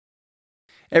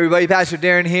Hey everybody, Pastor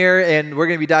Darren here, and we're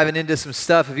going to be diving into some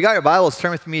stuff. If you got your Bibles,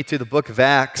 turn with me to the book of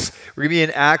Acts. We're going to be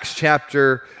in Acts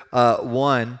chapter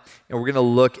 1, and we're going to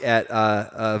look at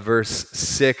verse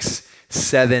 6,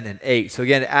 7, and 8. So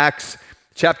again, Acts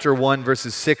chapter 1,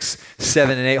 verses 6,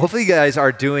 7, and 8. Hopefully you guys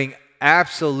are doing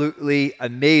absolutely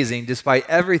amazing despite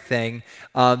everything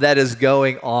that is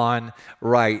going on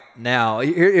right now.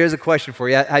 Here's a question for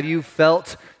you. Have you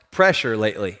felt pressure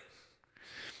lately?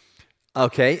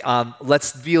 Okay,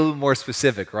 let's be a little more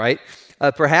specific, right?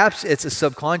 Perhaps it's a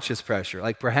subconscious pressure.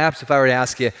 Like perhaps if I were to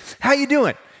ask you, how you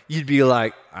doing? You'd be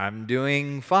like, I'm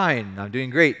doing fine, I'm doing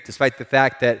great. Despite the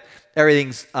fact that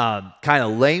everything's kind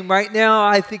of lame right now,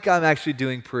 I think I'm actually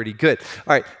doing pretty good.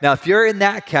 All right, now if you're in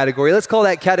that category, let's call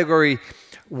that category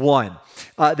 1.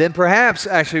 Then perhaps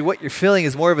actually what you're feeling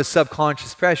is more of a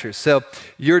subconscious pressure. So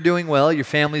you're doing well, your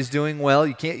family's doing well,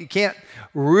 you can't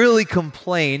really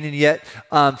complain, and yet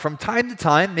from time to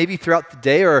time, maybe throughout the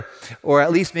day or at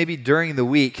least maybe during the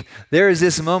week, there is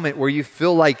this moment where you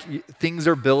feel like things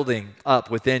are building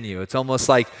up within you. It's almost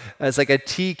like it's like a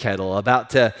tea kettle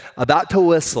about to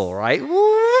whistle, right?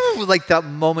 Woo! Like that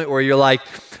moment where you're like,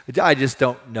 I just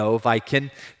don't know if I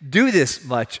can do this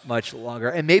much longer.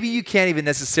 And maybe you can't even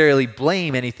necessarily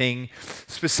blame anything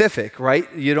specific, right?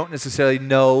 You don't necessarily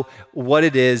know what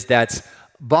it is that's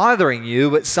bothering you,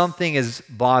 but something is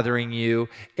bothering you.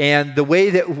 And the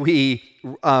way that we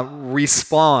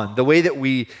respond, the way that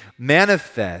we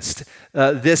manifest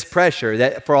this pressure,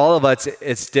 that for all of us,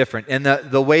 it's different. And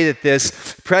the way that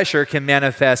this pressure can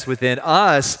manifest within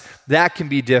us, that can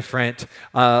be different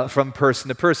from person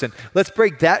to person. Let's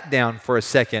break that down for a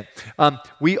second.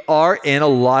 We are in a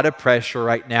lot of pressure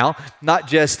right now, not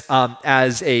just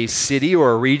as a city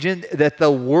or a region, that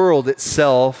the world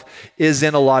itself is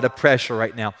in a lot of pressure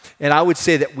right now. And I would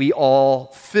say that we all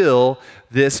feel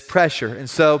this pressure. And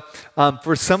so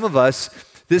for some of us,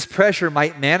 this pressure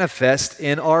might manifest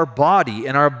in our body,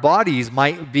 and our bodies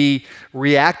might be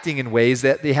reacting in ways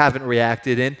that they haven't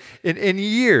reacted in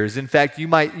years. In fact, you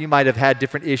might have had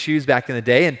different issues back in the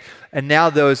day, and now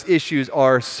those issues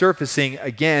are surfacing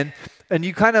again, and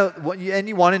you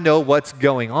want to know what's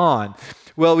going on.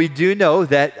 Well, we do know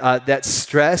that that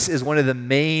stress is one of the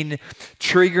main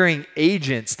triggering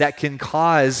agents that can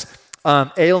cause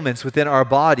ailments within our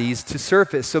bodies to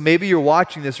surface. So maybe you're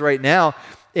watching this right now,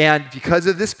 and because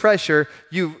of this pressure,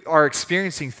 you are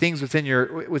experiencing things within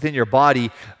your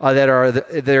body that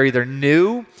are either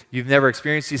new, you've never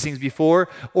experienced these things before,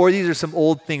 or these are some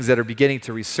old things that are beginning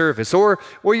to resurface,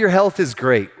 or your health is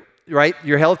great, right?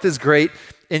 Your health is great,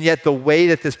 and yet the way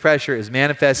that this pressure is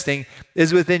manifesting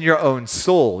is within your own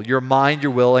soul, your mind,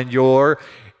 your will, and your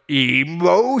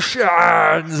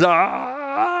emotions.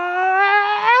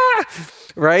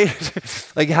 Right?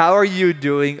 Like, how are you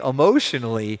doing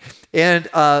emotionally? And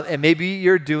maybe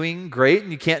you're doing great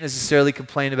and you can't necessarily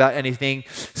complain about anything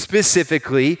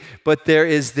specifically, but there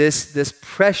is this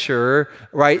pressure,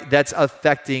 right, that's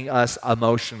affecting us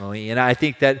emotionally. And I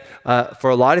think that for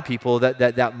a lot of people,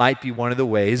 that might be one of the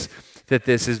ways that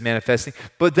this is manifesting.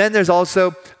 But then there's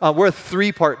also, we're a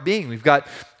three-part being. We've got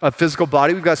a physical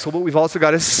body, we've got soul, but we've also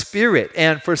got a spirit.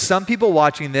 And for some people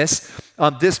watching this,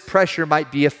 this pressure might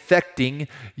be affecting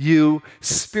you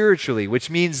spiritually, which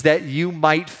means that you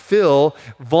might feel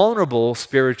vulnerable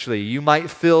spiritually. You might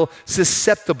feel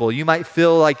susceptible. You might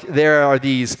feel like there are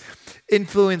these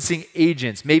influencing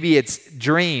agents. Maybe it's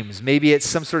dreams. Maybe it's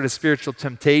some sort of spiritual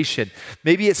temptation.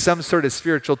 Maybe it's some sort of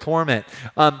spiritual torment.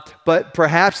 But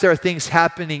perhaps there are things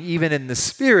happening even in the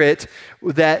spirit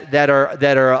that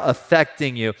are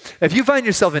affecting you. If you find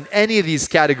yourself in any of these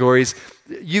categories,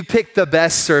 you picked the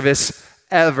best service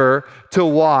ever to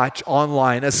watch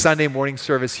online, a Sunday morning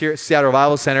service here at Seattle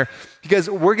Bible Center, because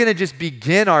we're going to just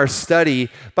begin our study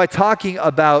by talking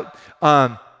about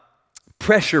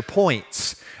pressure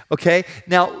points. Okay,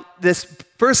 now this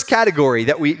first category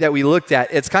that we looked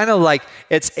at, it's kind of like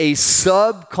it's a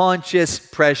subconscious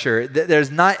pressure.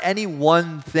 There's not any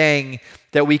one thing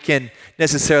that we can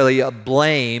necessarily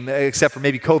blame, except for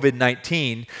maybe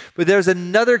COVID-19. But there's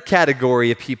another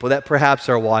category of people that perhaps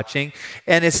are watching,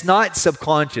 and it's not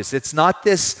subconscious. It's not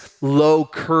this low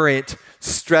current,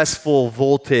 stressful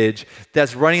voltage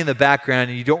that's running in the background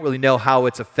and you don't really know how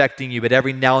it's affecting you, but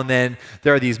every now and then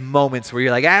there are these moments where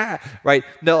you're like, right?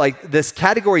 No, like this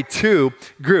category 2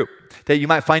 group that you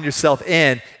might find yourself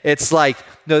in, it's like,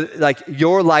 no, like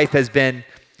your life has been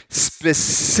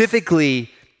specifically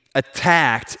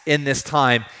attacked in this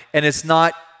time, and it's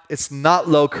not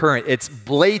low current. It's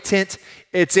blatant.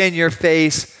 It's in your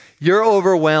face. You're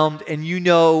overwhelmed and you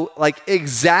know like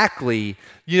exactly,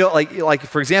 like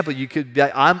for example, you could be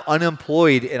like, I'm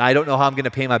unemployed and I don't know how I'm going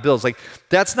to pay my bills. Like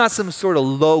that's not some sort of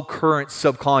low current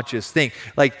subconscious thing.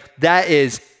 Like that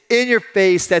is in your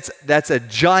face. That's a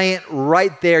giant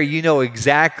right there. You know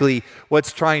exactly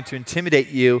what's trying to intimidate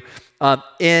you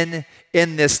in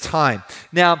this time.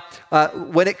 Now,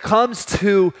 when it comes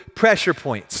to pressure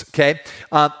points, okay,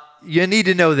 you need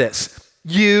to know this.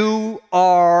 You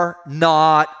are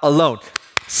not alone.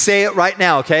 Say it right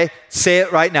now, okay? Say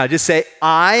it right now. Just say,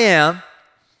 I am.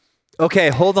 Okay,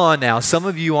 hold on now. Some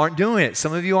of you aren't doing it.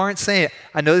 Some of you aren't saying it.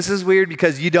 I know this is weird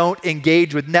because you don't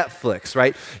engage with Netflix,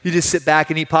 right? You just sit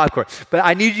back and eat popcorn. But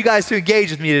I need you guys to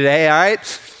engage with me today, all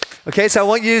right? Okay, so I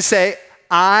want you to say,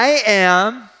 I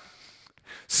am.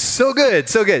 So good,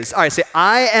 so good. All right, say,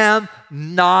 I am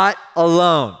not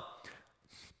alone.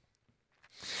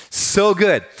 So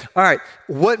good. All right,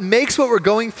 what makes what we're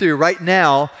going through right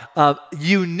now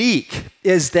unique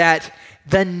is that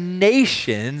the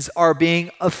nations are being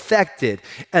affected,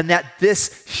 and that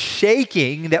this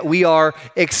shaking that we are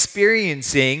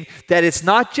experiencing, that it's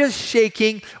not just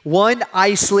shaking one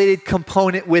isolated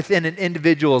component within an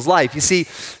individual's life. You see,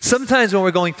 sometimes when we're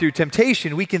going through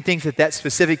temptation, we can think that that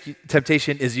specific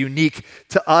temptation is unique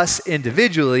to us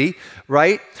individually,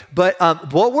 right? But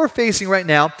what we're facing right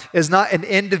now is not an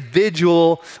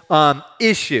individual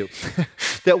issue.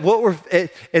 That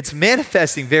it's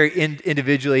manifesting very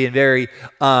individually and very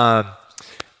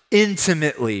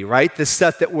intimately, right? The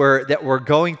stuff that we're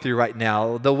going through right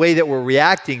now, the way that we're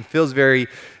reacting feels very,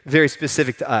 very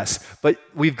specific to us. But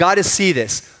we've got to see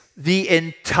this. The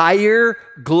entire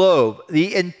globe,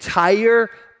 the entire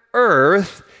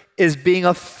earth is being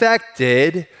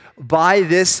affected by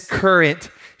this current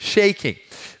shaking.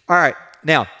 All right,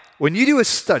 now, when you do a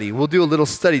study, we'll do a little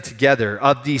study together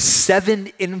of the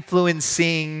 7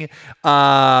 influencing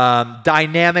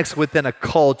dynamics within a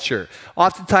culture,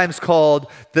 oftentimes called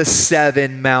the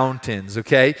 7 mountains,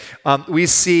 okay? We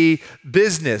see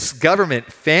business,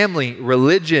 government, family,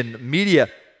 religion, media,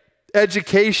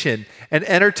 education, and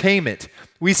entertainment.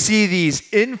 We see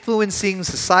these influencing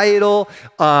societal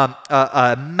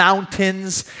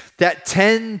mountains that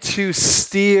tend to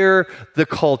steer the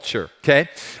culture, okay?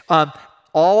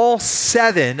 All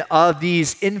 7 of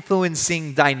these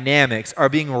influencing dynamics are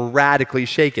being radically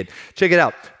shaken. Check it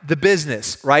out. The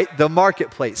business, right? The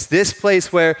marketplace. This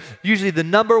place where usually the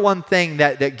number one thing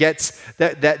that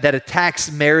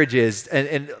attacks marriages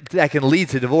and that can lead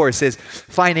to divorce is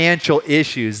financial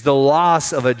issues, the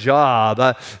loss of a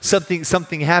job,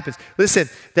 something happens. Listen,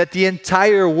 that the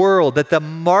entire world, that the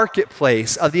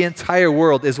marketplace of the entire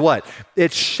world is what?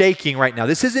 It's shaking right now.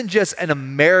 This isn't just an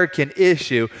American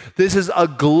issue. This is a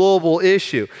global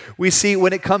issue. We see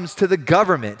when it comes to the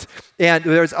government, and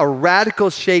there's a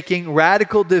radical shaking,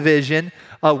 radical division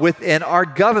within our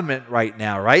government right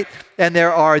now, right? And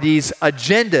there are these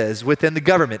agendas within the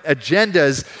government,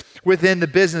 agendas within the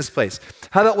business place.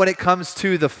 How about when it comes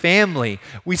to the family?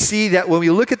 We see that when we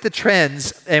look at the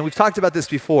trends, and we've talked about this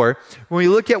before, when we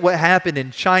look at what happened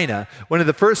in China, one of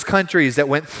the first countries that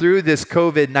went through this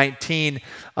COVID-19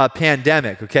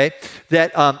 pandemic, okay,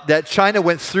 that China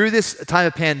went through this time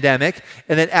of pandemic,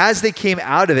 and then as they came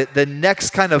out of it, the next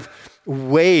kind of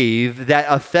wave that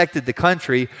affected the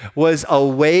country was a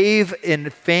wave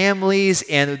in families,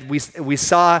 and we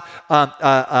saw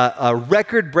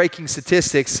record-breaking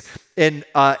statistics in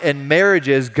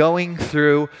marriages going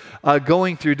through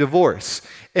divorce.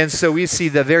 And so we see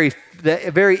the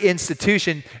very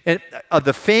institution of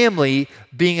the family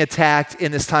being attacked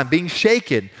in this time, being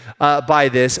shaken by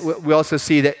this. We also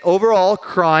see that overall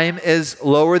crime is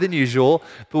lower than usual,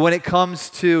 but when it comes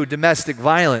to domestic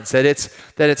violence, that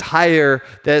it's higher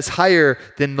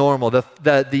than normal.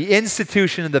 The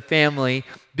institution of the family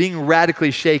being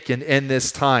radically shaken in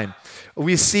this time.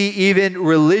 We see even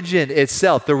religion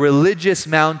itself, the religious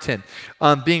mountain,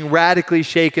 being radically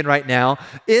shaken right now.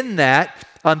 In that,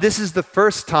 this is the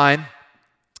first time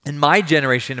in my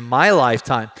generation, in my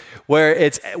lifetime, where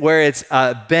it's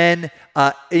been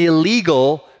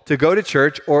illegal to go to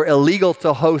church or illegal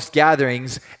to host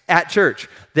gatherings at church.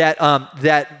 That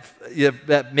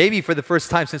maybe for the first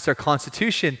time since our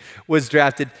Constitution was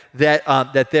drafted,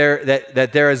 that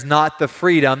there is not the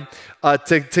freedom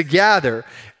to gather.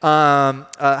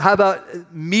 How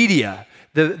about media?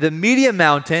 The media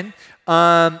mountain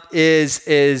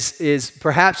is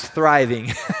perhaps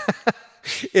thriving.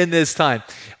 in this time.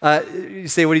 You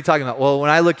say, what are you talking about? Well, when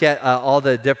I look at all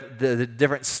the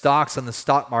different stocks on the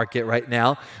stock market right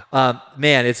now,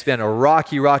 man, it's been a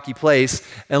rocky place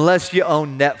unless you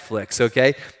own Netflix.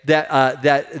 Okay, that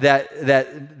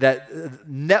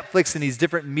Netflix and these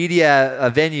different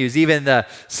media venues, even the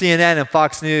CNN and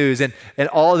Fox News, and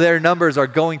all their numbers are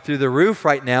going through the roof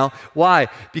right now. Why?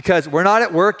 Because we're not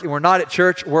at work and we're not at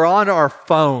church. We're on our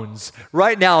phones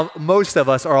right now. Most of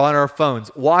us are on our phones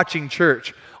watching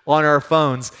church on our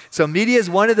phones. So media is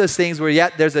one of those things where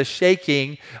yet there's a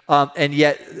shaking, and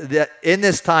yet that in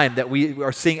this time that we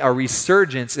are seeing a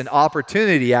resurgence in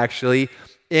opportunity actually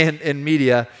in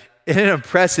media in an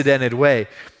unprecedented way.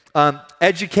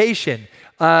 Education.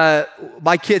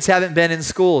 My kids haven't been in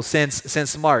school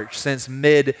since March, since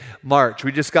mid-March.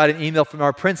 We just got an email from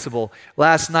our principal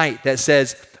last night that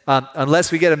says,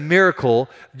 unless we get a miracle,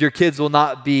 your kids will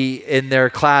not be in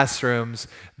their classrooms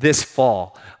this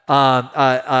fall.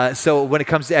 So when it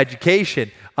comes to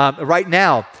education, right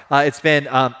now it's been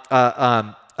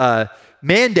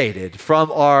mandated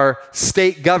from our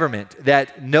state government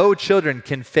that no children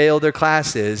can fail their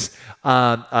classes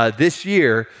this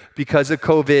year because of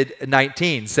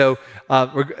COVID-19. So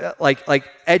like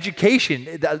education,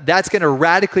 that's going to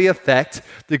radically affect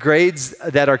the grades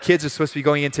that our kids are supposed to be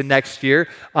going into next year.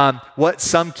 What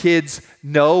some kids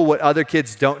know, what other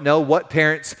kids don't know, what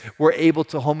parents were able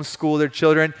to homeschool their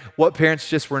children, what parents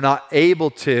just were not able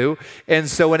to. And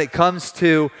so when it comes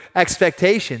to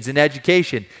expectations in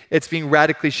education, it's being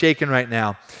radically shaken right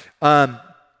now.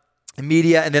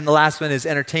 Media, and then the last one is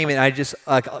entertainment. I just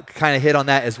kind of hit on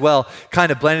that as well,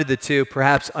 kind of blended the two,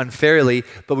 perhaps unfairly,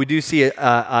 but we do see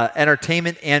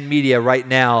entertainment and media right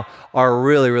now are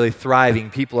really thriving.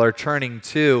 People are turning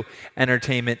to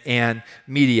entertainment and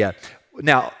media.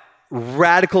 Now,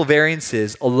 radical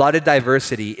variances, a lot of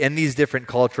diversity in these different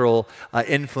cultural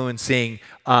influencing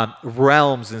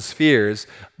realms and spheres,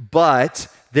 but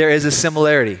there is a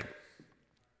similarity.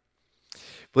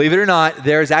 Believe it or not,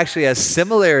 there is actually a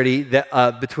similarity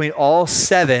that, between all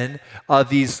 7 of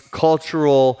these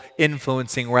cultural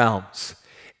influencing realms.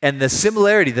 And the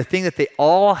similarity, the thing that they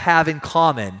all have in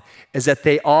common, is that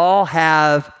they all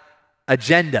have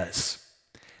agendas.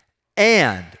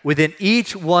 And within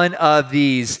each one of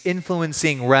these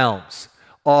influencing realms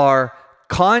are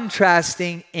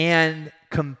contrasting and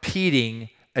competing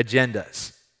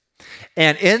agendas.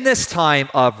 And in this time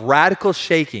of radical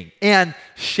shaking and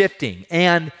shifting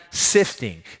and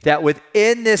sifting, that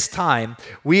within this time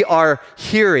we are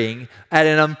hearing at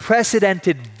an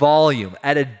unprecedented volume,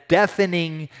 at a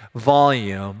deafening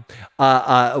volume,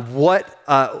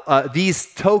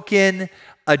 these token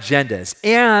agendas.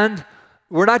 And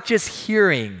we're not just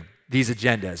hearing these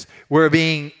agendas, we're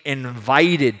being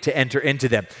invited to enter into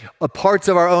them. Parts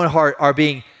of our own heart are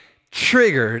being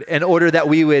triggered in order that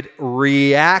we would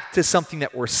react to something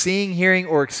that we're seeing, hearing,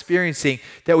 or experiencing,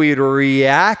 that we would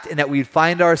react and that we'd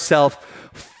find ourselves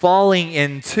falling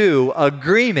into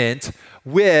agreement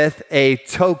with a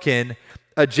token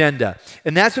agenda.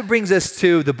 And that's what brings us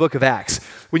to the book of Acts.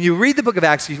 When you read the book of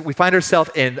Acts, we find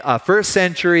ourselves in first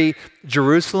century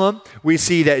Jerusalem. We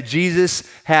see that Jesus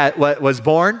was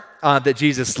born, that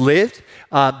Jesus lived,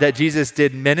 that Jesus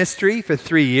did ministry for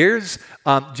 3 years.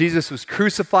 Jesus was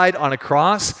crucified on a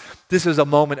cross. This was a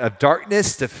moment of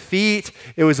darkness, defeat.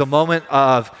 It was a moment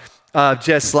of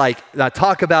just like,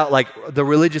 talk about like the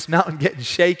religious mountain getting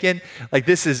shaken. Like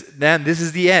this is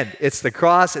the end. It's the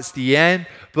cross, it's the end.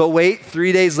 But wait,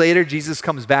 3 days later, Jesus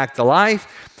comes back to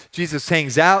life. Jesus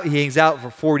hangs out. He hangs out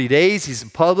for 40 days. He's in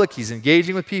public. He's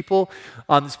engaging with people.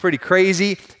 It's pretty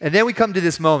crazy. And then we come to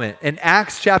this moment. In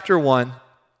Acts chapter 1,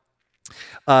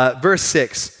 verse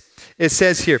 6, it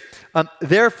says here,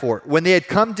 therefore, when they had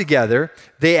come together,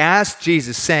 they asked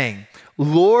Jesus, saying,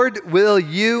 Lord, will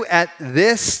you at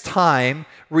this time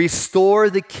restore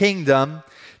the kingdom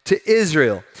to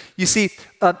Israel? You see,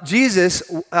 Jesus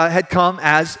had come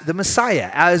as the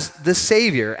Messiah, as the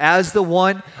Savior, as the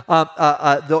one,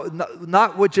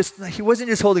 he wasn't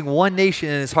just holding one nation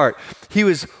in his heart. He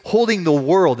was holding the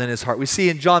world in his heart. We see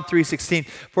in John 3:16,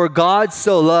 for God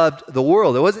so loved the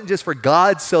world. It wasn't just for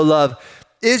God so loved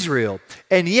Israel.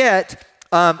 And yet,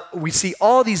 we see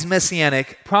all these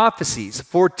messianic prophecies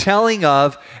foretelling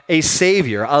of a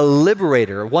Savior, a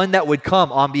liberator, one that would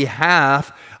come on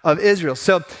behalf of Israel.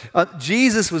 So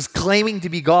Jesus was claiming to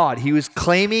be God. He was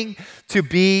claiming to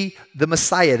be the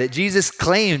Messiah, that Jesus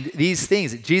claimed these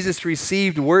things, that Jesus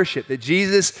received worship, that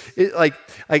Jesus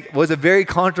was a very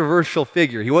controversial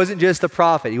figure. He wasn't just a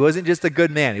prophet. He wasn't just a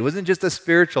good man. He wasn't just a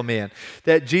spiritual man.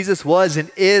 That Jesus was and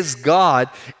is God.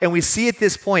 And we see at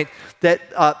this point that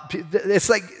it's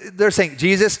like they're saying,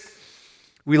 Jesus,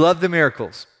 we love the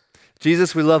miracles.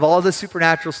 Jesus, we love all the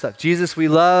supernatural stuff. Jesus, we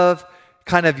love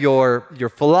kind of your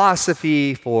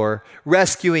philosophy for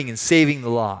rescuing and saving the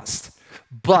lost.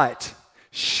 But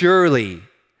surely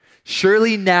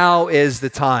now is the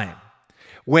time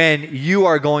when you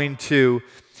are going to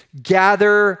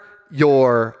gather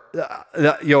your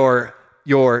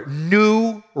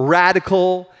new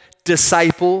radical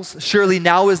disciples. Surely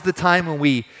now is the time when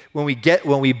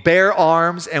we bear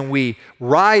arms and we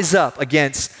rise up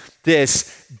against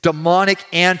this demonic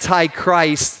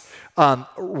antichrist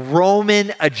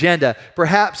Roman agenda.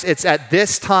 Perhaps it's at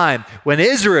this time when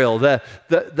Israel, the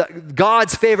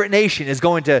God's favorite nation, is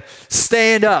going to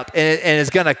stand up and is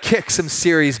going to kick some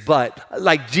serious butt.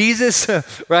 Like Jesus,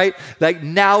 right? Like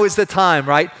now is the time,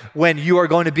 right? When you are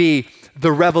going to be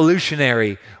the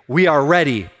revolutionary. We are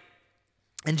ready.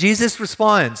 And Jesus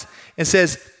responds and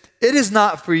says, "It is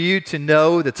not for you to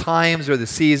know the times or the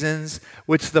seasons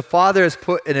which the Father has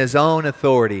put in his own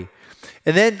authority."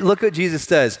 And then look what Jesus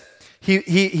does. He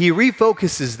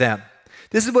refocuses them.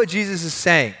 This is what Jesus is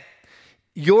saying.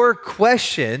 Your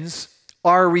questions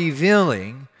are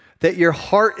revealing that your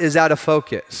heart is out of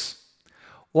focus.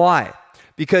 Why?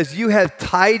 Because you have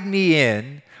tied me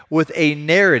in with a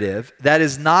narrative that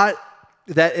is not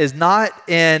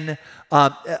in.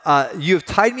 You have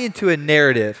tied me into a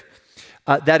narrative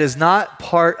that is not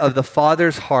part of the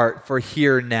Father's heart for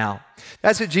here and now.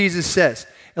 That's what Jesus says.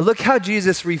 And look how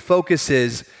Jesus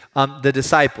refocuses the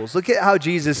disciples. Look at how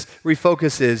Jesus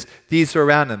refocuses these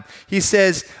around him. He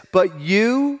says, "But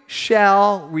you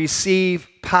shall receive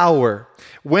power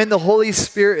when the Holy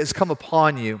Spirit has come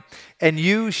upon you, and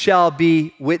you shall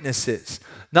be witnesses."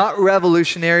 Not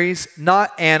revolutionaries,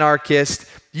 not anarchists.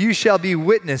 You shall be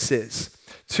witnesses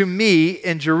to me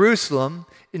in Jerusalem,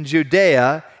 in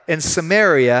Judea, in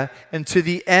Samaria, and to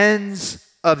the ends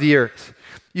of the earth.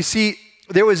 You see,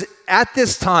 there was at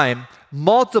this time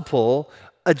multiple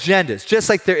agendas, just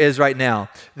like there is right now.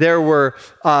 There were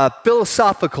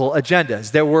philosophical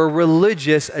agendas. There were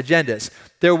religious agendas.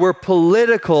 There were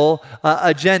political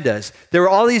agendas. There were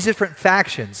all these different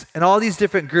factions and all these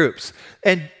different groups.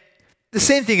 And the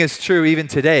same thing is true even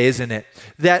today, isn't it?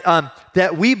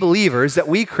 That we believers, that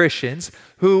we Christians,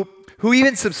 who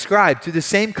even subscribe to the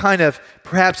same kind of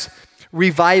perhaps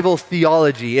revival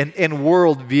theology and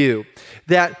worldview,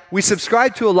 that we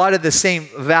subscribe to a lot of the same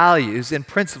values and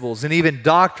principles and even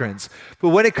doctrines. But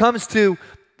when it comes to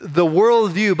the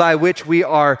worldview by which we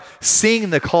are seeing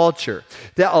the culture,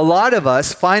 that a lot of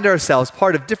us find ourselves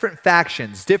part of different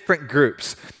factions, different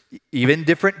groups, even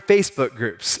different Facebook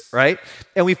groups, right?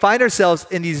 And we find ourselves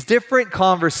in these different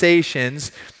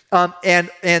conversations.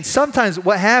 And sometimes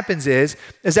what happens is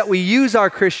that we use our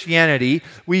Christianity,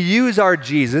 we use our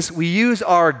Jesus, we use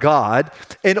our God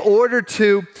in order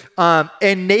to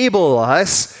enable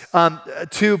us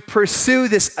to pursue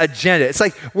this agenda. It's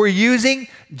like we're using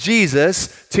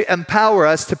Jesus to empower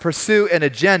us to pursue an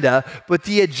agenda, but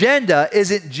the agenda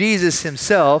isn't Jesus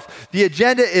himself. The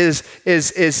agenda is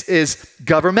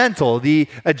governmental. The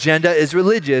agenda is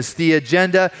religious. The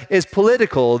agenda is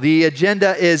political. The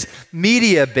agenda is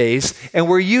media-based, and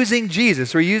we're using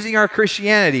Jesus. We're using our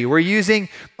Christianity. We're using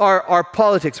our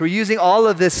politics. We're using all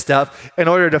of this stuff in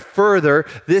order to further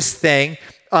this thing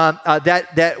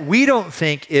that we don't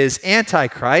think is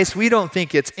antichrist. We don't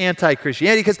think it's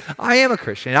anti-Christianity, because I am a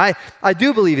Christian. I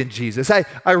do believe in Jesus.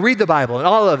 I read the Bible and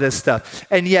all of this stuff.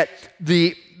 And yet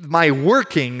my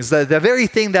workings, the very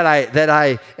thing that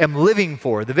I am living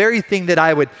for, the very thing that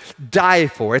I would die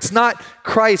for, it's not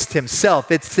Christ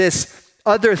himself. It's this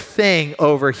other thing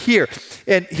over here.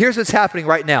 And here's what's happening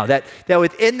right now, that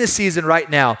within the season right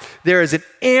now, there is an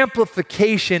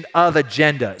amplification of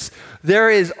agendas.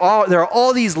 There are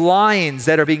all these lines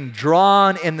that are being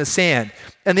drawn in the sand.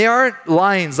 And they aren't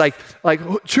lines like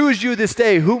choose you this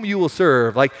day whom you will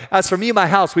serve. Like, as for me and my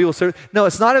house, we will serve. No,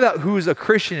 it's not about who's a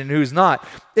Christian and who's not.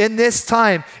 In this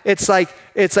time, it's like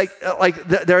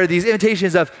there are these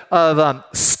invitations of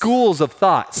schools of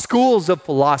thought, schools of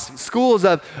philosophy, schools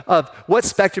of what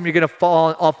spectrum you're going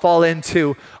to fall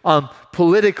into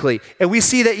politically. And we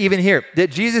see that even here,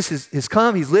 that Jesus has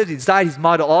come, he's lived, he's died, he's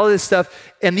modeled all of this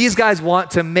stuff. And these guys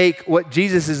want to make what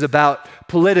Jesus is about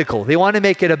political. They want to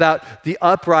make it about the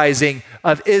uprising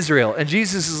of Israel. And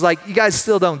Jesus is like, you guys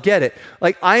still don't get it.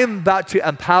 Like, I am about to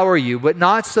empower you, but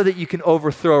not so that you can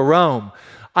overthrow Rome.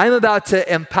 I'm about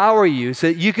to empower you so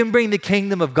that you can bring the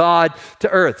kingdom of God to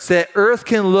earth, so that earth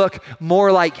can look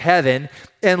more like heaven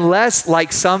and less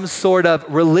like some sort of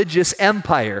religious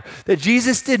empire. That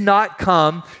Jesus did not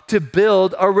come to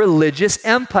build a religious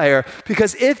empire,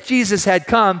 because if Jesus had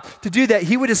come to do that,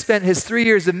 he would have spent his 3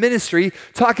 years of ministry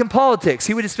talking politics.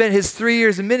 He would have spent his 3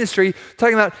 years of ministry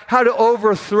talking about how to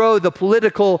overthrow the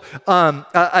political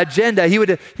agenda. He would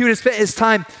have spent his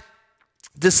time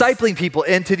discipling people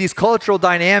into these cultural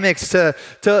dynamics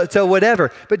to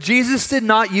whatever. But Jesus did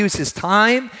not use his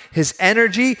time, his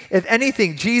energy. If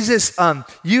anything, Jesus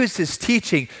used his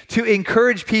teaching to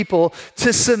encourage people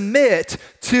to submit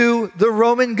to the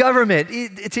Roman government,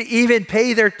 to even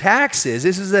pay their taxes.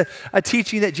 This is a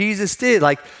teaching that Jesus did.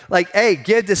 Like, hey,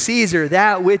 give to Caesar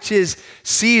that which is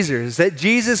Caesar's. That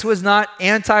Jesus was not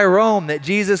anti-Rome, that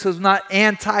Jesus was not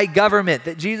anti-government,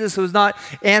 that Jesus was not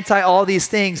anti all these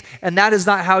things. And that is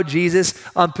not how Jesus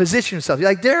positioned himself. You're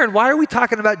like, Darren, why are we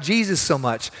talking about Jesus so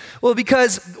much? Well,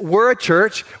 because we're a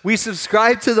church, we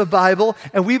subscribe to the Bible,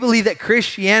 and we believe that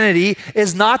Christianity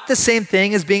is not the same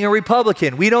thing as being a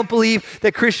Republican. We don't believe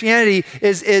that Christianity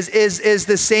is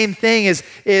the same thing as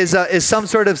some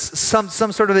sort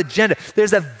of agenda.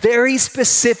 There's a very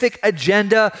specific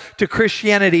agenda to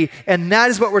Christianity, and that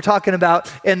is what we're talking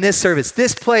about in this service.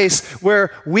 This place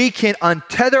where we can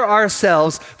untether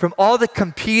ourselves from all the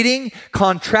competing,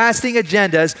 contrasting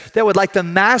agendas that would like to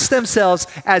mask themselves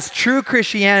as true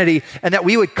Christianity, and that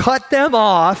we would cut them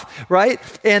off, right?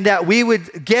 And that we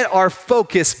would get our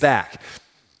focus back.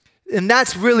 And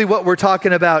that's really what we're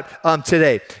talking about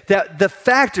today. That the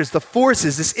factors, the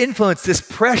forces, this influence, this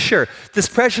pressure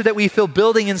that we feel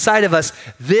building inside of us,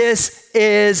 this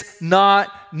is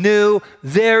not new.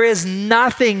 There is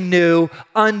nothing new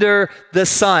under the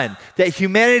sun. That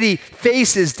humanity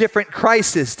faces different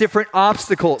crises, different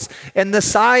obstacles, and the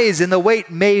size and the weight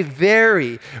may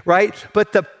vary, right?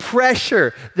 But the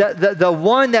pressure, the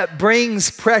one that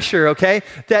brings pressure, okay?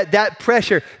 That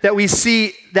pressure that we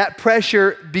see, that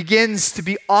pressure begins to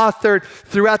be authored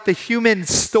throughout the human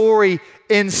story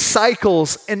in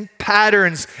cycles and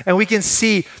patterns, and we can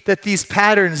see that these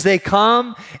patterns, they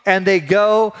come and they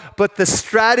go, but the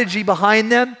strategy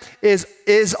behind them is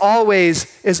always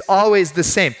the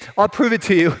same. I'll prove it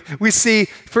to you. We see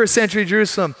first century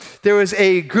Jerusalem, there was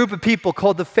a group of people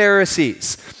called the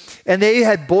Pharisees. And they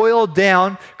had boiled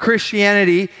down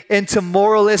Christianity into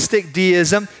moralistic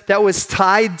deism that was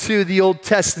tied to the Old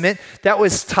Testament, that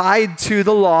was tied to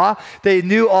the law. They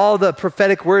knew all the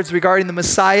prophetic words regarding the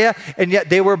Messiah, and yet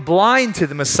they were blind to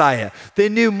the Messiah. They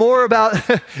knew more about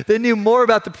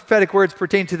the prophetic words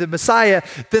pertaining to the Messiah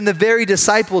than the very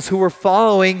disciples who were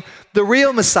following the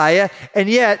real Messiah, and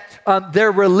yet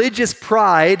their religious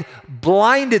pride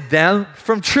blinded them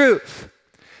from truth.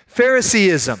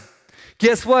 Phariseeism.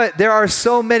 Guess what? There are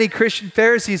so many Christian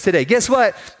Pharisees today. Guess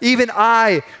what? Even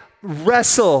I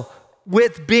wrestle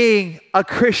with being a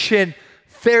Christian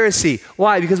Pharisee.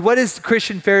 Why? Because what is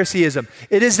Christian Phariseeism?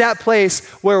 It is that place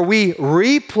where we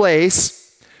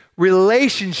replace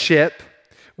relationship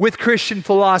with Christian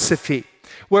philosophy,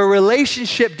 where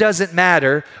relationship doesn't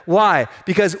matter. Why?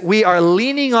 Because we are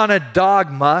leaning on a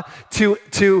dogma to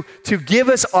give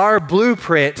us our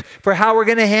blueprint for how we're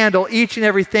going to handle each and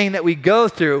everything that we go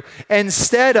through,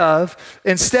 instead of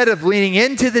leaning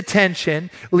into the tension,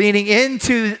 leaning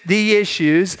into the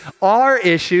issues, our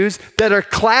issues that are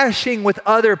clashing with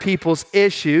other people's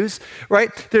issues, right?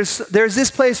 There's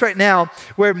this place right now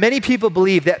where many people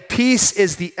believe that peace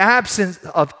is the absence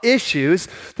of issues.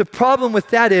 The problem with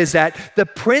that is that the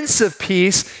Prince of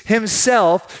Peace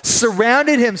himself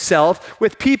surrounded himself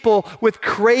with people with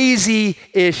crazy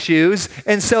issues.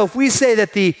 And so if we say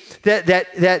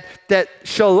that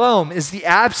shalom is the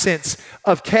absence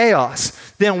of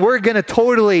chaos, then we're going to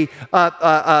totally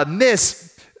miss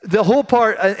the whole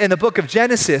part in the book of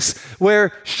Genesis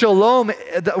where shalom,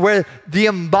 where the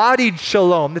embodied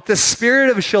shalom, that the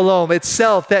spirit of shalom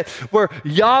itself, that where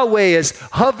Yahweh is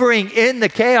hovering in the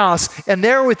chaos, and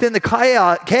there within the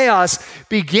chaos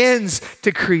begins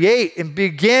to create and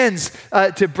begins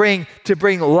to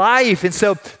bring life. And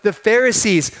so the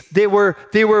Pharisees, they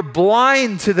were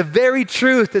blind to the very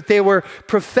truth that they were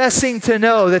professing to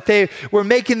know, that they were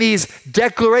making these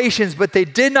declarations, but they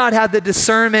did not have the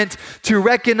discernment to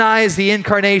recognize the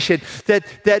incarnation, that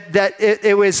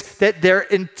it was that their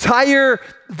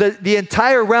the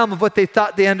entire realm of what they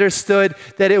thought they understood,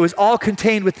 that it was all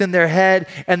contained within their head,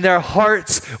 and their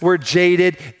hearts were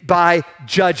jaded by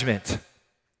judgment.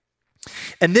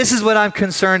 And this is what I'm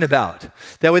concerned about,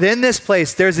 that within this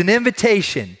place there's an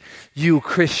invitation, you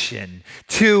Christian,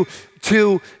 to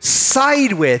to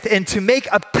side with and to make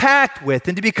a pact with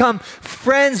and to become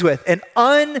friends with an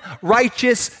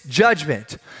unrighteous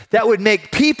judgment that would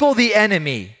make people the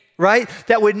enemy, right?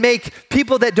 That would make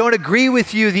people that don't agree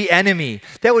with you the enemy.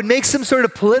 That would make some sort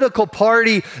of political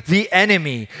party the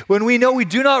enemy. When we know we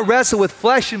do not wrestle with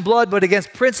flesh and blood, but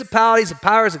against principalities and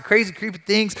powers and crazy, creepy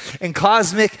things in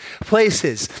cosmic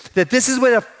places. That this is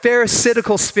what a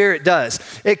pharisaical spirit does.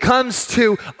 It comes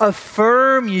to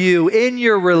affirm you in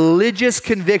your religious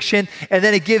conviction, and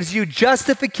then it gives you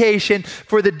justification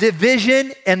for the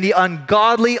division and the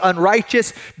ungodly,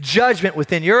 unrighteous judgment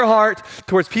within your heart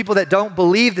towards people that don't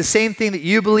believe the same thing that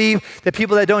you believe, that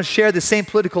people that don't share the same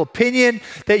political opinion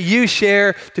that you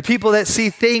share, to people that see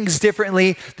things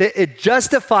differently, that it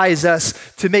justifies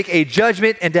us to make a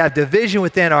judgment and to have division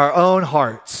within our own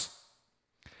hearts.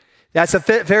 That's a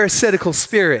pharisaical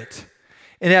spirit.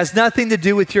 And it has nothing to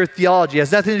do with your theology. It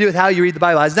has nothing to do with how you read the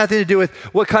Bible. It has nothing to do with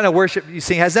what kind of worship you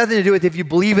sing. It has nothing to do with if you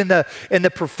believe in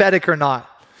the prophetic or not.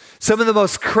 Some of the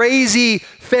most crazy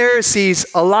Pharisees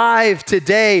alive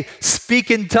today speak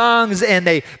in tongues and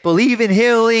they believe in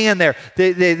healing and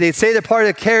they say they're part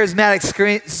of the charismatic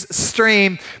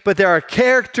stream, but there are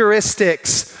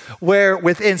characteristics where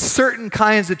within certain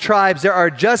kinds of tribes there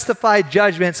are justified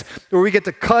judgments where we get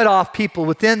to cut off people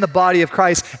within the body of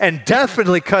Christ and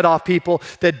definitely cut off people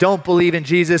that don't believe in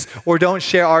Jesus or don't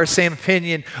share our same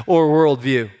opinion or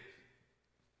worldview.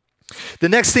 The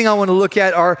next thing I want to look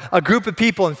at are a group of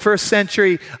people in first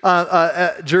century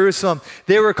Jerusalem.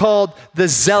 They were called the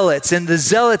Zealots. And the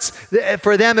Zealots,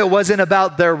 for them, it wasn't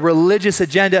about their religious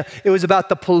agenda. It was about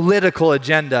the political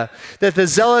agenda. That the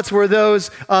Zealots were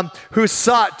those who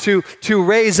sought to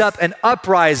raise up an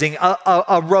uprising,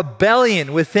 a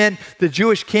rebellion within the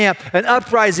Jewish camp, an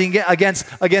uprising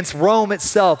against Rome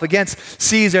itself, against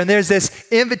Caesar. And there's this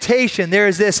invitation,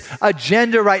 there's this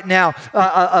agenda right now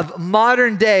of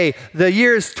modern day, the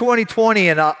year's 2020,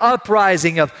 and an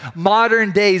uprising of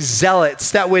modern day zealots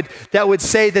that would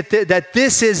say that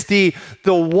this is the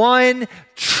one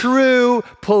true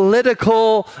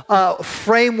political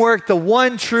framework, the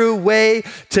one true way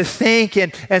to think.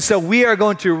 And so we are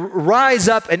going to rise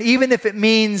up, and even if it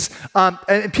means,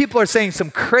 and people are saying some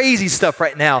crazy stuff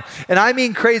right now, and I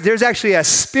mean crazy, there's actually a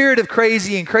spirit of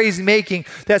crazy and crazy making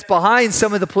that's behind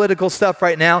some of the political stuff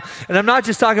right now. And I'm not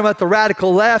just talking about the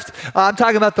radical left, I'm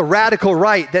talking about the radical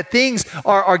right, that things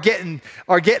are getting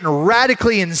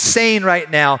radically insane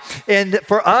right now. And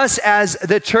for us as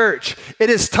the church, it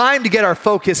is time to get our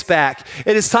focus back.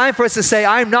 It is time for us to say,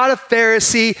 I'm not a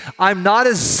Pharisee, I'm not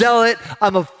a zealot,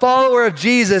 I'm a follower of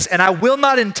Jesus, and I will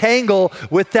not entangle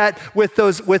with that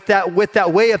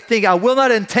way of thinking. I will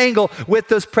not entangle with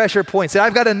those pressure points. And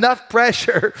I've got enough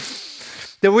pressure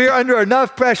that we are under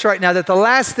enough pressure right now that the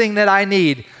last thing that I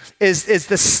need is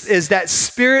that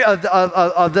spirit of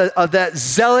that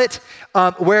zealot,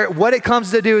 where what it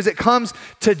comes to do is it comes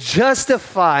to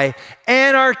justify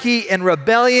anarchy and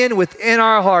rebellion within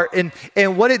our heart.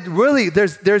 And what it really,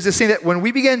 there's this thing that when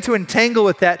we begin to entangle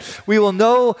with that, we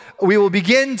will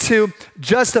begin to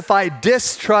justify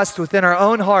distrust within our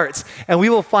own hearts, and we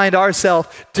will find ourselves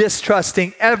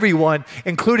distrusting everyone,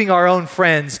 including our own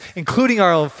friends, including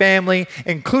our own family,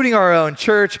 including our own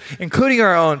church, including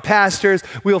our own pastors.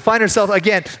 We will find ourselves,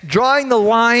 again, drawing the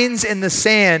lines in the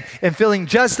sand and feeling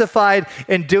justified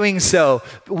in doing so.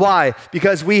 Why?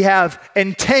 Because we have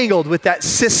entangled with that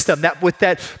system, with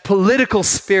that political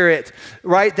spirit,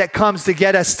 right, that comes to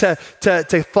get us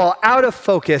to fall out of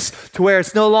focus, to where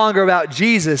it's no longer about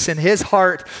Jesus and his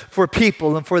heart for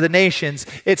people and for the nations.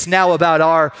 It's now about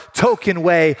our token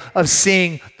way of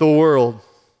seeing the world.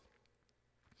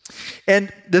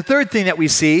 And the third thing that we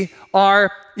see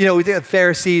are, we think of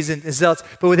Pharisees and Zealots,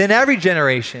 but within every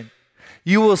generation,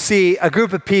 you will see a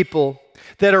group of people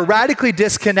that are radically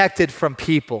disconnected from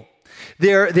people.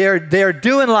 They're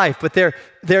doing life, but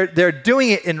they're doing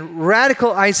it in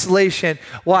radical isolation.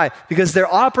 Why? Because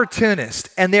they're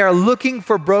opportunists and they are looking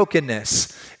for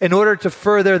brokenness in order to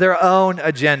further their own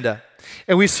agenda.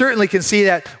 And we certainly can see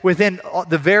that within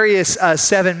the various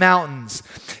 7 mountains.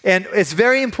 And it's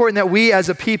very important that we as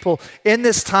a people in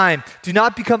this time do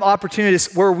not become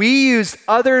opportunists where we use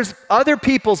other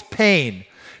people's pain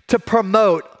to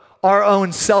promote our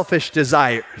own selfish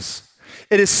desires.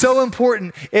 It is so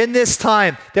important in this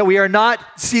time that we are not,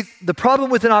 see, the problem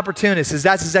with an opportunist is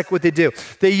that's exactly what they do.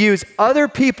 They use other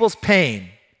people's pain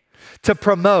to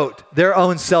promote their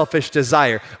own selfish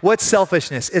desire. What's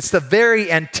selfishness? It's the very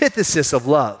antithesis of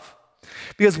love.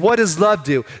 Because what does love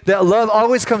do? That love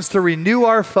always comes to renew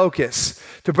our focus,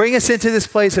 to bring us into this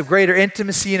place of greater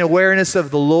intimacy and awareness of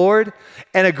the Lord,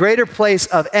 and a greater place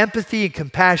of empathy and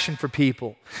compassion for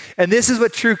people. And this is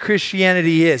what true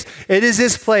Christianity is. It is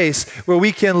this place where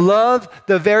we can love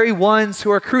the very ones who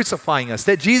are crucifying us.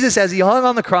 That Jesus, as he hung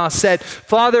on the cross, said,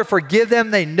 Father, forgive them,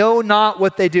 they know not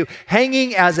what they do.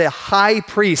 Hanging as a high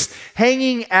priest,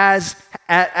 hanging as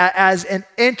an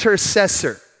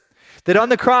intercessor. That on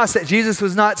the cross, that Jesus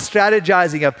was not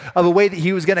strategizing of a way that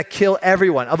he was going to kill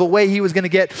everyone, of a way he was going to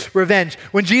get revenge.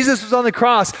 When Jesus was on the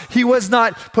cross, he was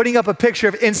not putting up a picture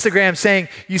of Instagram saying,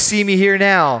 you see me here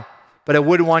now, but I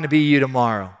wouldn't want to be you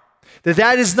tomorrow.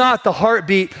 That is not the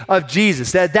heartbeat of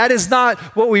Jesus. That is not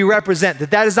what we represent.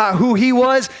 That is not who he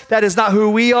was. That is not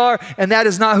who we are. And that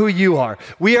is not who you are.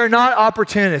 We are not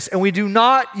opportunists, and we do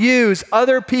not use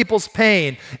other people's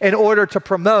pain in order to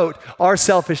promote our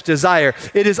selfish desire.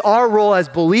 It is our role as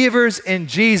believers in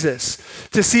Jesus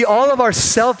to see all of our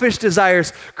selfish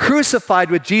desires crucified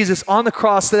with Jesus on the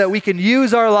cross so that we can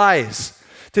use our lives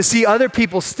to see other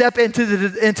people step into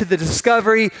the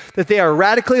discovery that they are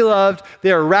radically loved,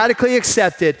 they are radically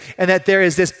accepted, and that there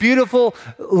is this beautiful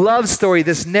love story,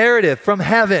 this narrative from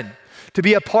heaven to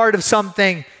be a part of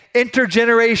something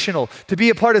intergenerational, to be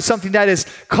a part of something that is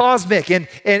cosmic and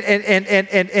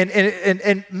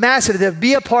massive, to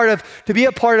be a part of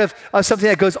something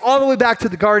that goes all the way back to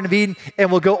the Garden of Eden and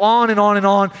will go on and on and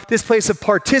on. This place of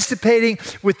participating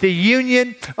with the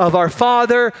union of our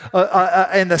Father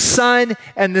and the Son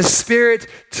and the Spirit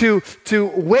to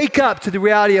wake up to the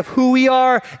reality of who we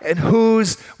are and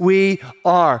whose we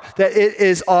are. That it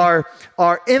is our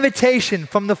invitation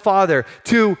from the Father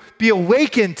to be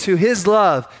awakened to his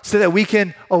love, so that we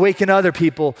can awaken other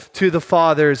people to the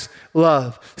Father's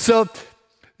love. So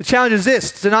the challenge is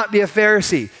this: to not be a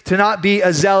Pharisee, to not be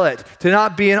a zealot, to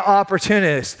not be an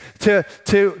opportunist, to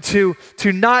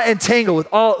not entangle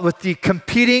with the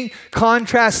competing,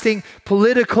 contrasting,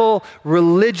 political,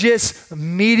 religious,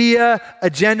 media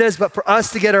agendas, but for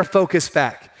us to get our focus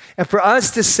back. And for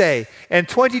us to say, in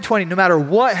 2020, no matter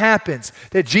what happens,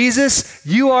 that Jesus,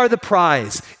 you are the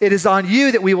prize. It is on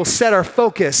you that we will set our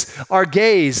focus, our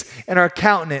gaze, and our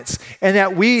countenance. And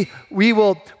that we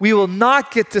will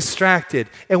not get distracted,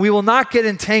 and we will not get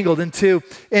entangled into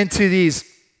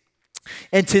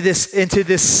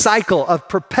this cycle of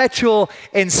perpetual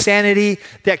insanity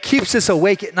that keeps us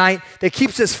awake at night, that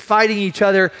keeps us fighting each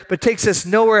other, but takes us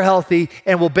nowhere healthy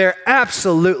and will bear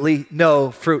absolutely no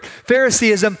fruit.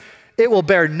 Phariseeism, it will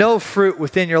bear no fruit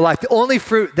within your life. The only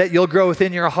fruit that you'll grow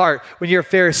within your heart when you're a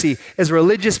Pharisee is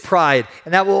religious pride,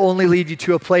 and that will only lead you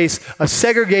to a place of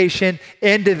segregation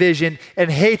and division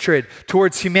and hatred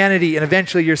towards humanity and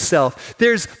eventually yourself.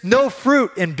 There's no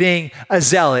fruit in being a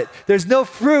zealot. There's no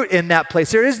fruit in that place.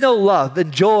 There is no love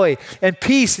and joy and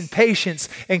peace and patience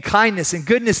and kindness and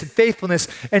goodness and faithfulness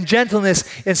and gentleness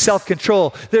and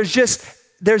self-control.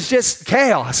 There's just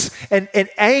chaos and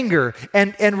anger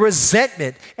and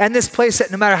resentment, and this place that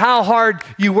no matter how hard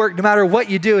you work, no matter what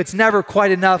you do, it's never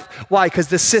quite enough. Why? Because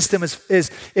the system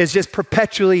is just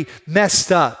perpetually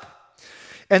messed up.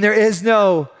 And there is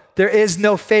no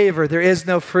favor, there is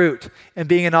no fruit in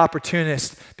being an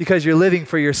opportunist, because you're living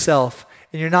for yourself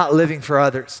and you're not living for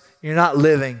others. You're not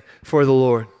living for the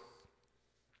Lord.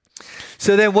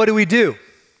 So then what do we do?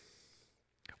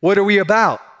 What are we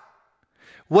about?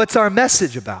 What's our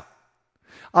message about?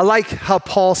 I like how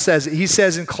Paul says it. He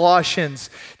says in Colossians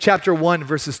chapter 1,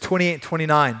 verses 28 and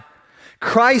 29,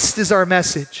 Christ is our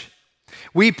message.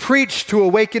 We preach to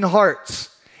awaken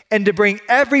hearts and to bring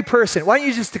every person, why don't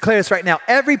you just declare this right now,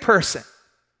 every person,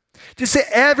 just say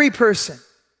every person,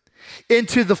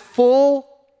 into the full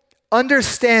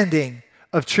understanding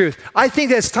of truth. I think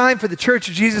that it's time for the Church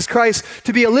of Jesus Christ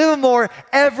to be a little more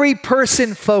every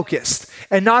person focused,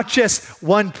 and not just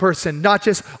one person, not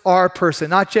just our person,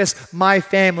 not just my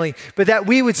family, but that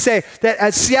we would say that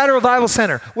at Seattle Revival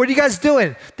Center, what are you guys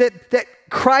doing? That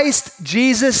Christ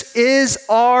Jesus is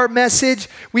our message.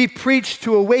 We preach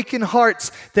to awaken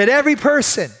hearts, that every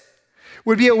person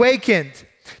would be awakened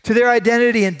to their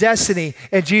identity and destiny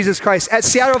in Jesus Christ. At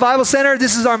Seattle Revival Center,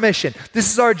 this is our mission.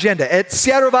 This is our agenda. At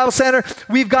Seattle Revival Center,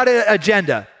 we've got an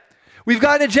agenda. We've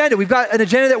got an agenda. We've got an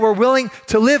agenda that we're willing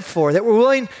to live for, that we're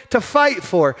willing to fight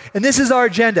for. And this is our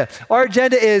agenda. Our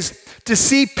agenda is to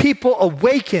see people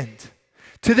awakened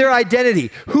to their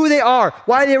identity, who they are,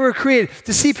 why they were created,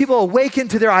 to see people awakened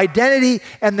to their identity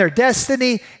and their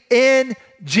destiny in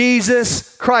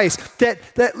Jesus Christ. That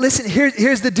listen,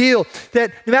 here's the deal,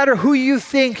 that no matter who you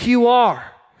think you are,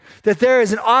 That there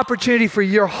is an opportunity for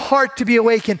your heart to be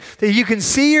awakened, that you can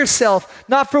see yourself,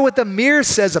 not for what the mirror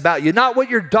says about you, not what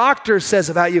your doctor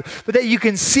says about you, but that you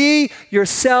can see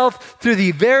yourself through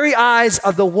the very eyes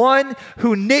of the one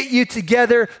who knit you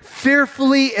together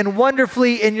fearfully and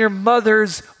wonderfully in your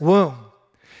mother's womb.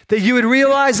 That you would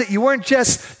realize that you weren't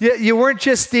just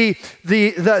the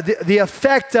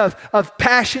effect of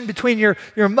passion between your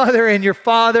mother and your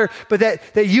father, but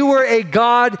that you were a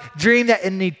God dream, that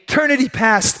in eternity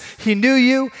past, He knew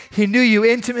you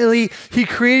intimately. He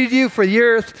created you for the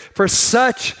earth for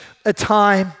such a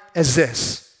time as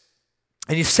this.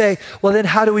 And you say, well, then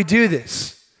how do we do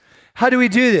this? How do we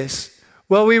do this?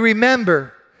 Well, we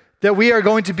remember that we are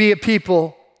going to be a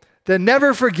people that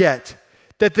never forget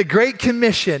that the Great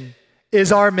Commission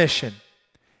is our mission.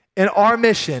 And our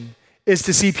mission is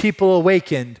to see people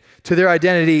awakened to their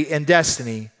identity and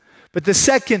destiny. But the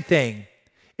second thing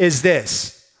is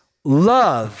this: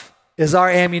 love is our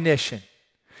ammunition.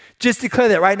 Just declare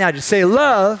that right now. Just say,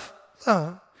 love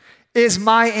is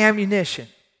my ammunition.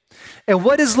 And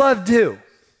what does love do?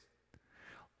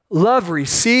 Love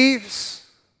receives,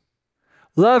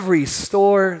 love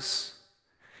restores,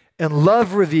 and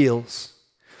love reveals.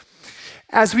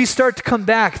 As we start to come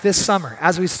back this summer,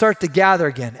 as we start to gather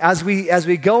again, as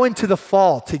we go into the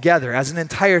fall together as an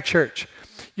entire church,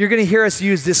 you're going to hear us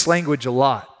use this language a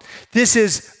lot. This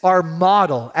is our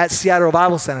model at Seattle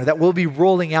Bible Center that we'll be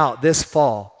rolling out this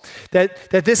fall.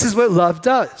 That this is what love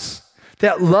does.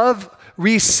 That love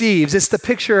receives. It's the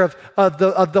picture of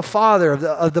the father,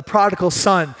 of the prodigal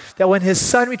son, that when his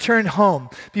son returned home,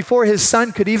 before his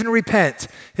son could even repent,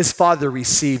 his father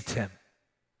received him.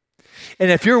 And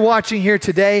if you're watching here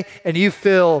today and you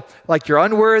feel like you're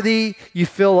unworthy, you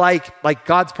feel like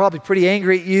God's probably pretty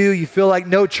angry at you, you feel like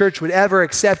no church would ever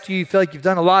accept you, you feel like you've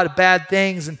done a lot of bad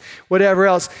things and whatever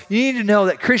else, you need to know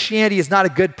that Christianity is not a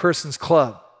good person's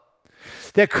club.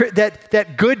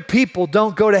 That good people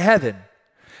don't go to heaven.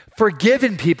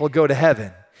 Forgiven people go to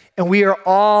heaven. And we are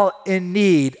all in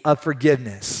need of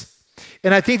forgiveness.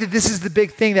 And I think that this is the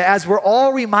big thing, that as we're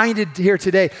all reminded here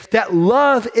today, that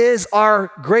love is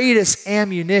our greatest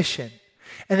ammunition.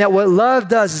 And that what love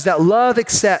does is that love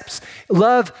accepts,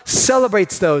 love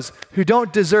celebrates those who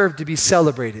don't deserve to be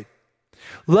celebrated.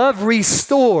 Love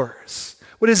restores.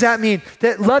 What does that mean?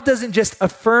 That love doesn't just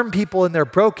affirm people in their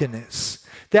brokenness.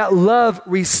 That love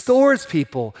restores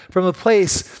people from a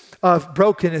place of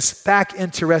brokenness back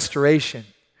into restoration.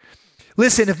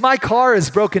 Listen, if my car is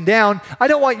broken down, I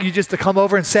don't want you just to come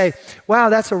over and say, wow,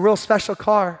 that's a real special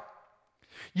car.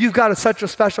 You've got such a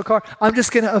special car. I'm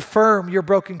just going to affirm your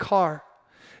broken car.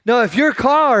 No, if your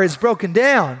car is broken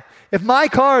down, if my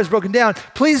car is broken down,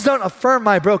 please don't affirm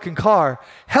my broken car.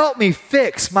 Help me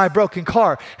fix my broken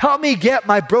car. Help me get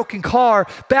my broken car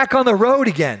back on the road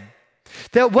again.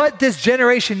 That what this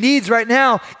generation needs right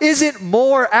now isn't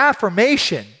more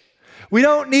affirmation. We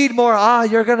don't need more,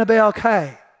 you're going to be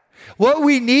okay. What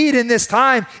we need in this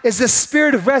time is the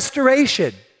spirit of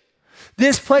restoration.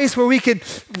 This place where we can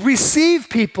receive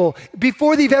people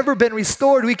before they've ever been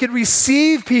restored. We can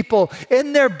receive people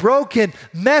in their broken,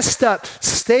 messed up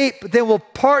state, but then we'll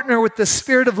partner with the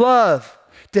spirit of love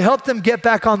to help them get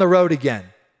back on the road again.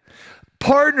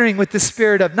 Partnering with the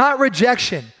spirit of not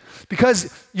rejection,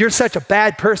 because you're such a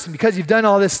bad person, because you've done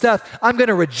all this stuff, I'm going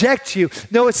to reject you.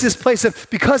 No, it's this place of,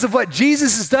 because of what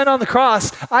Jesus has done on the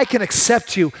cross, I can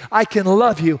accept you, I can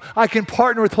love you, I can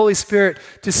partner with Holy Spirit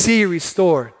to see you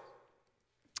restored.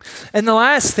 And the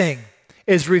last thing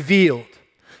is revealed.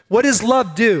 What does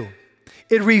love do?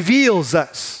 It reveals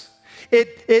us.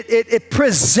 It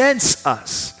presents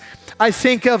us. I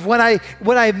think of when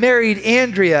I married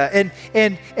Andrea and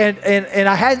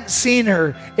I hadn't seen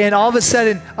her, and all of a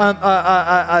sudden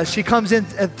she comes in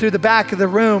through the back of the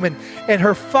room, and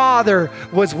her father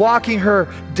was walking her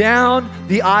down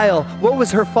the aisle. What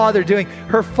was her father doing?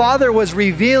 Her father was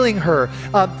revealing her,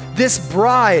 this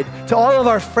bride, to all of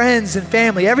our friends and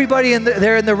family, everybody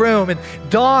there in the room. And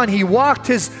Dawn, he walked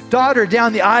his daughter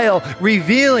down the aisle,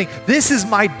 revealing, this is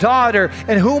my daughter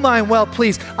in whom I am well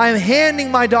pleased. I am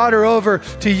handing my daughter over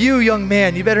to you, young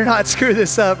man. You better not screw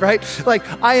this up, right? Like,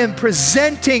 I am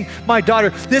presenting my daughter.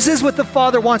 This is what the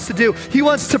Father wants to do. He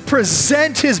wants to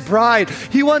present his bride.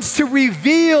 He wants to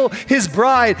reveal his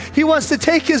bride. He wants to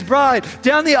take his bride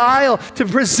down the aisle to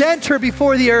present her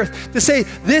before the earth, to say,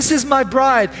 this is my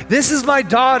bride. This is my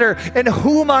daughter in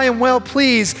whom I am well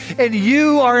pleased. And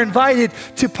you are invited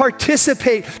to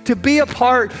participate, to be a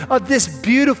part of this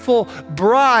beautiful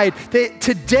bride, that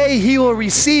today he will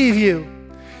receive you.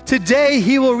 Today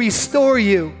he will restore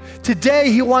you.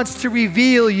 Today he wants to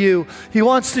reveal you. He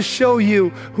wants to show you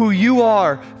who you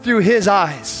are through his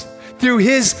eyes, through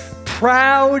his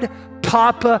proud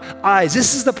Papa eyes.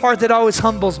 This is the part that always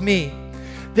humbles me,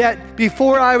 that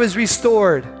before I was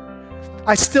restored,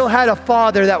 I still had a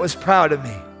Father that was proud of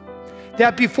me.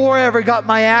 That before I ever got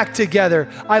my act together,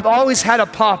 I've always had a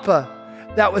Papa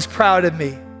that was proud of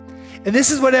me. And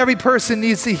this is what every person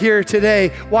needs to hear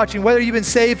today, watching, whether you've been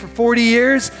saved for 40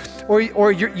 years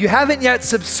or you haven't yet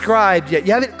subscribed yet.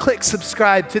 You haven't clicked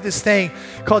subscribe to this thing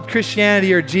called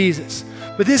Christianity or Jesus.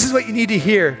 But this is what you need to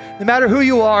hear. No matter who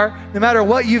you are, no matter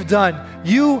what you've done,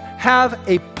 you have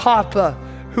a Papa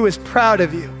who is proud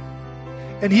of you.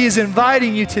 And he is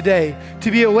inviting you today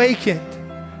to be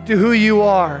awakened to who you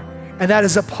are. And that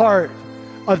is a part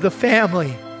of the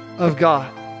family of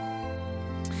God.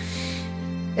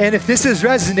 And if this is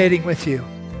resonating with you,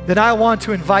 then I want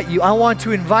to invite you. I want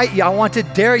to invite you. I want to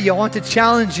dare you. I want to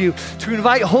challenge you to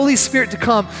invite Holy Spirit to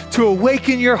come to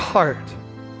awaken your heart.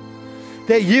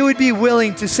 That you would be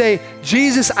willing to say,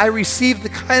 Jesus, I received the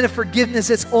kind of forgiveness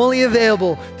that's only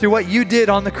available through what you did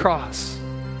on the cross.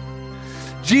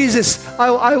 Jesus,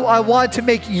 I want to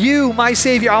make you my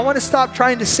Savior. I want to stop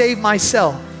trying to save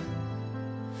myself.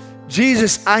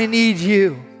 Jesus, I need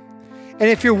you. And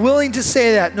if you're willing to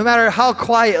say that, no matter how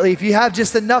quietly, if you have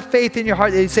just enough faith in your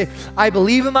heart that you say, I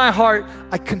believe in my heart,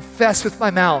 I confess with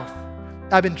my mouth,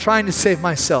 I've been trying to save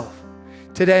myself.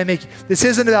 Today, this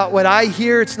isn't about what I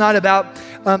hear. It's not about,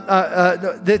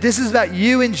 this is about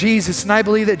you and Jesus. And I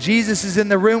believe that Jesus is in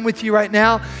the room with you right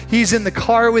now. He's in the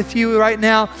car with you right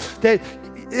now. That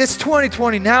it's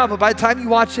 2020 now, but by the time you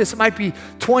watch this, it might be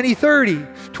 2030,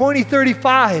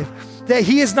 2035. That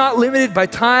he is not limited by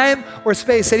time or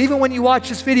space. That even when you watch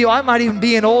this video, I might even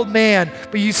be an old man,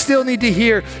 but you still need to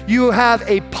hear you have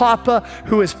a Papa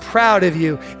who is proud of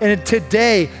you. And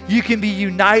today, you can be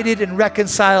united and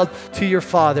reconciled to your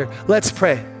Father. Let's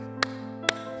pray.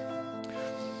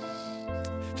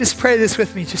 Just pray this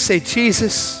with me. Just say,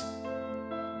 Jesus,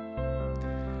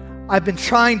 I've been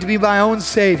trying to be my own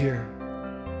Savior.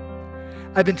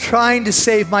 I've been trying to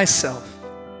save myself.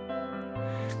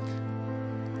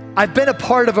 I've been a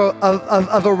part of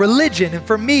a religion, and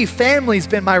for me, family's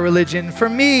been my religion. For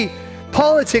me,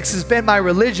 politics has been my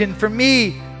religion. For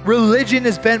me, religion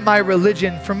has been my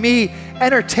religion. For me,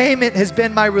 entertainment has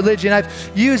been my religion. I've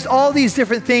used all these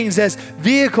different things as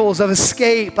vehicles of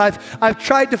escape. I've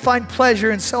tried to find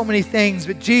pleasure in so many things,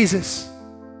 but Jesus,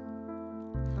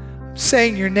 I'm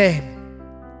saying your name,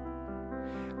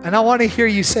 and I want to hear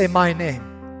you say my name.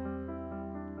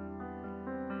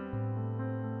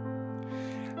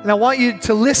 And I want you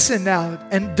to listen now,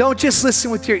 and don't just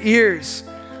listen with your ears.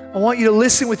 I want you to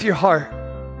listen with your heart.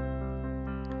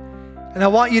 And I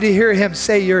want you to hear him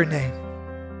say your name.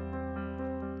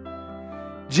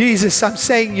 Jesus, I'm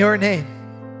saying your name.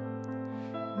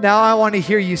 Now I want to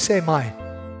hear you say mine.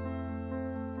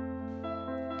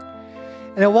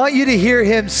 And I want you to hear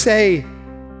him say,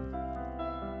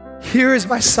 here is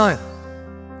my son.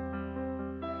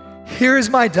 Here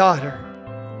is my daughter,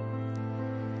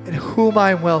 in whom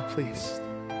I am well pleased.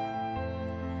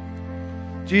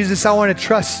 Jesus, I want to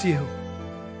trust you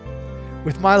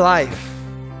with my life.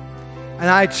 And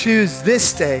I choose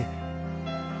this day,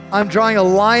 I'm drawing a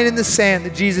line in the sand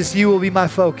that Jesus, you will be my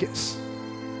focus.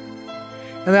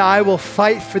 And that I will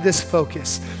fight for this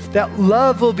focus. That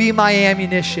love will be my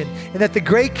ammunition. And that the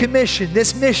Great Commission,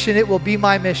 this mission, it will be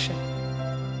my mission.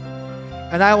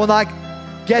 And I will not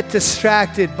get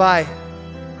distracted by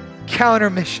counter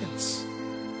missions,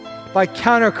 by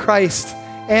counter Christ,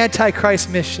 anti-Christ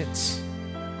missions.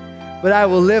 But I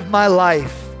will live my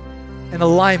life in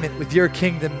alignment with your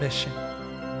kingdom mission.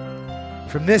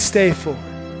 From this day forward,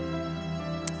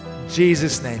 in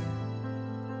Jesus' name.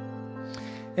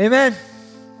 Amen.